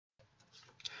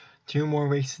Two more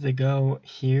races to go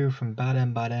here from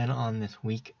Baden-Baden on this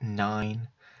week 9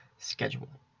 schedule.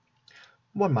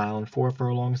 1 mile and 4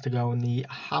 furlongs to go in the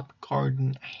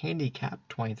Hoppegarten Handicap,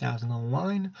 20,000 on the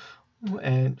line,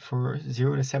 and for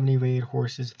 0 to 70 rated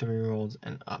horses, 3-year-olds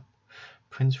and up.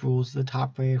 Prince Rules is the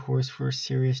top rated horse for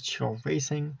Serious Chill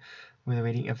Racing with a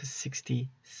rating of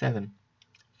 67.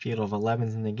 Field of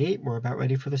 11s in the gate. We're about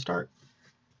ready for the start.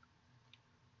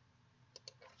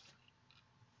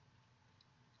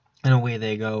 And away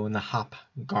they go in the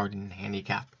Hoppegarten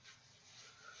Handicap.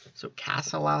 So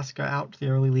Cass Alaska out to the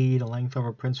early lead, a length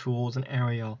over Prince Rules and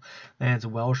Ariel. Then it's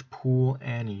Welsh Pool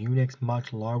and Unix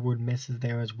Much. Larwood misses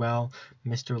there as well.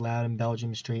 Mr. Loud and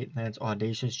Belgium Street. Then it's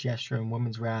Audacious Gesture and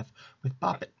Woman's Wrath with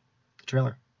Bop It, the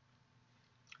trailer.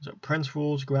 So Prince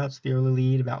Rules go out to the early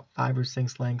lead, about 5 or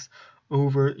 6 lengths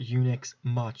over Unix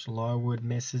Much. Larwood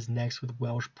misses next with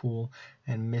Welsh Pool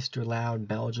and Mr. Loud.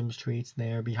 Belgium Street's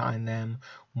there behind them.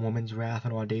 Woman's Wrath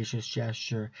and Audacious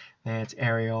Gesture. Then it's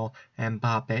Ariel and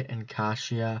Bop It and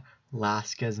Kasia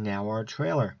Laska's now our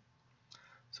trailer.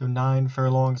 So 9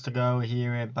 furlongs to go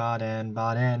here at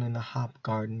Baden-Baden in the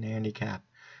Hoppegarten Handicap.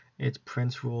 It's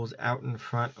Prince Rules out in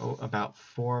front, about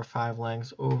 4 or 5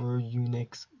 lengths over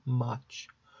Unix Much,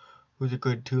 who's a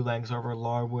good 2 lengths over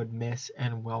Larwood Miss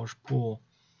and Welsh Pool.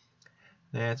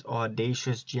 That's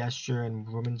Audacious Gesture and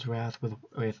Woman's Wrath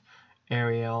with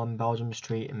Ariel and Belgium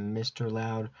Street and Mr.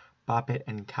 Loud, Bop It,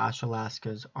 and Kasia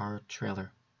Laska's our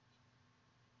trailer.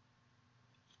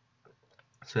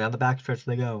 So down the backstretch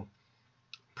they go.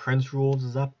 Prince Rules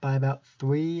is up by about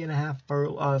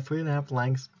 3.5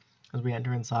 lengths as we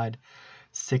enter inside.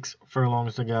 6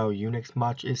 furlongs to go. Unix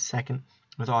Much is second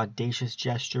with Audacious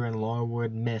Gesture and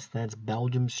Larwood Miss. That's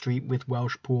Belgium Street with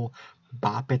Welsh Pool.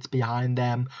 Bop It's behind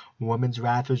them. Woman's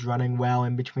Wrath is running well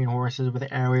in between horses with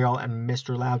Ariel and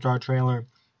Mr. Loud's our trailer.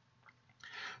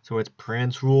 So it's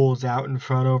Prince Rules out in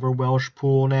front over Welsh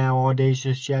Pool now.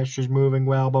 Audacious Gesture's moving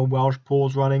well, but Welsh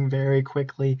Pool's running very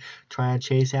quickly, trying to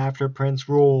chase after Prince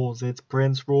Rules. It's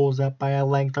Prince Rules up by a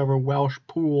length over Welsh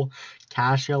Pool.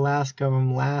 Kasia Laska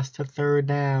from last to third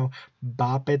now.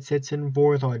 Bop It sits in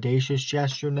fourth. Audacious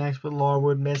Gesture next with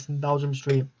Larwood Miss and Belgium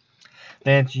Street.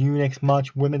 Then it's Unix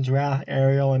Much, Women's Wrath,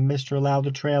 Ariel, and Mr. Loud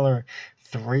the trailer.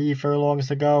 3 furlongs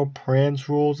to go. Prince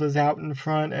Rules is out in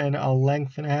front and a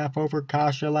length and a half over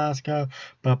Kasia Laska,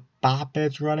 but Bop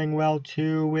It's running well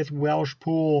too with Welsh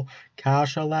Pool.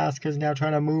 Kasia Laska is now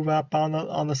trying to move up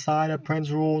on the side of Prince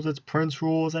Rules. It's Prince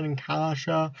Rules and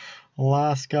Kasia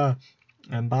Laska.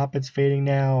 And Bop It's fading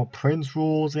now. Prince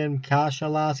Rules and Kasia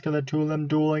Laska, the two of them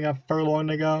dueling, a furlong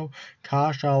to go.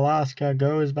 Kasia Laska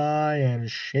goes by and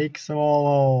shakes them all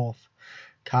off.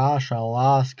 Kasia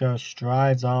Laska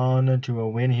strides on to a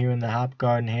win here in the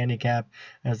Hoppegarten Handicap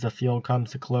as the field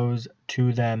comes to close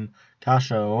to them.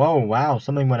 Kasia, oh wow,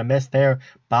 something went amiss there.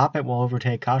 Bop It will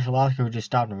overtake Kasia Laska, who just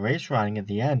stopped race riding at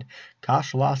the end.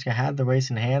 Kasia Laska had the race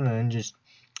in hand and then just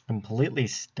completely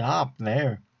stopped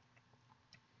there.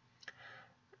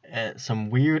 Some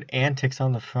weird antics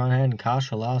on the front end.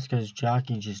 Kasia Laska's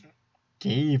jockey just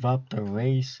gave up the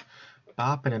race.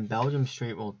 Bop It and Belgium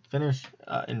Street will finish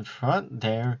in front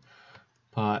there,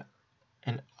 but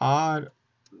an odd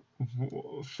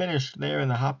finish there in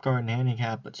the Hoppegarten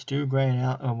Handicap. But Stu Gray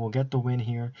will get the win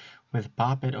here with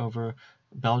Bop It over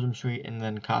Belgium Street, and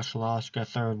then Kasia Laska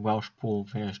third. Welsh Pool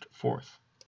finished fourth.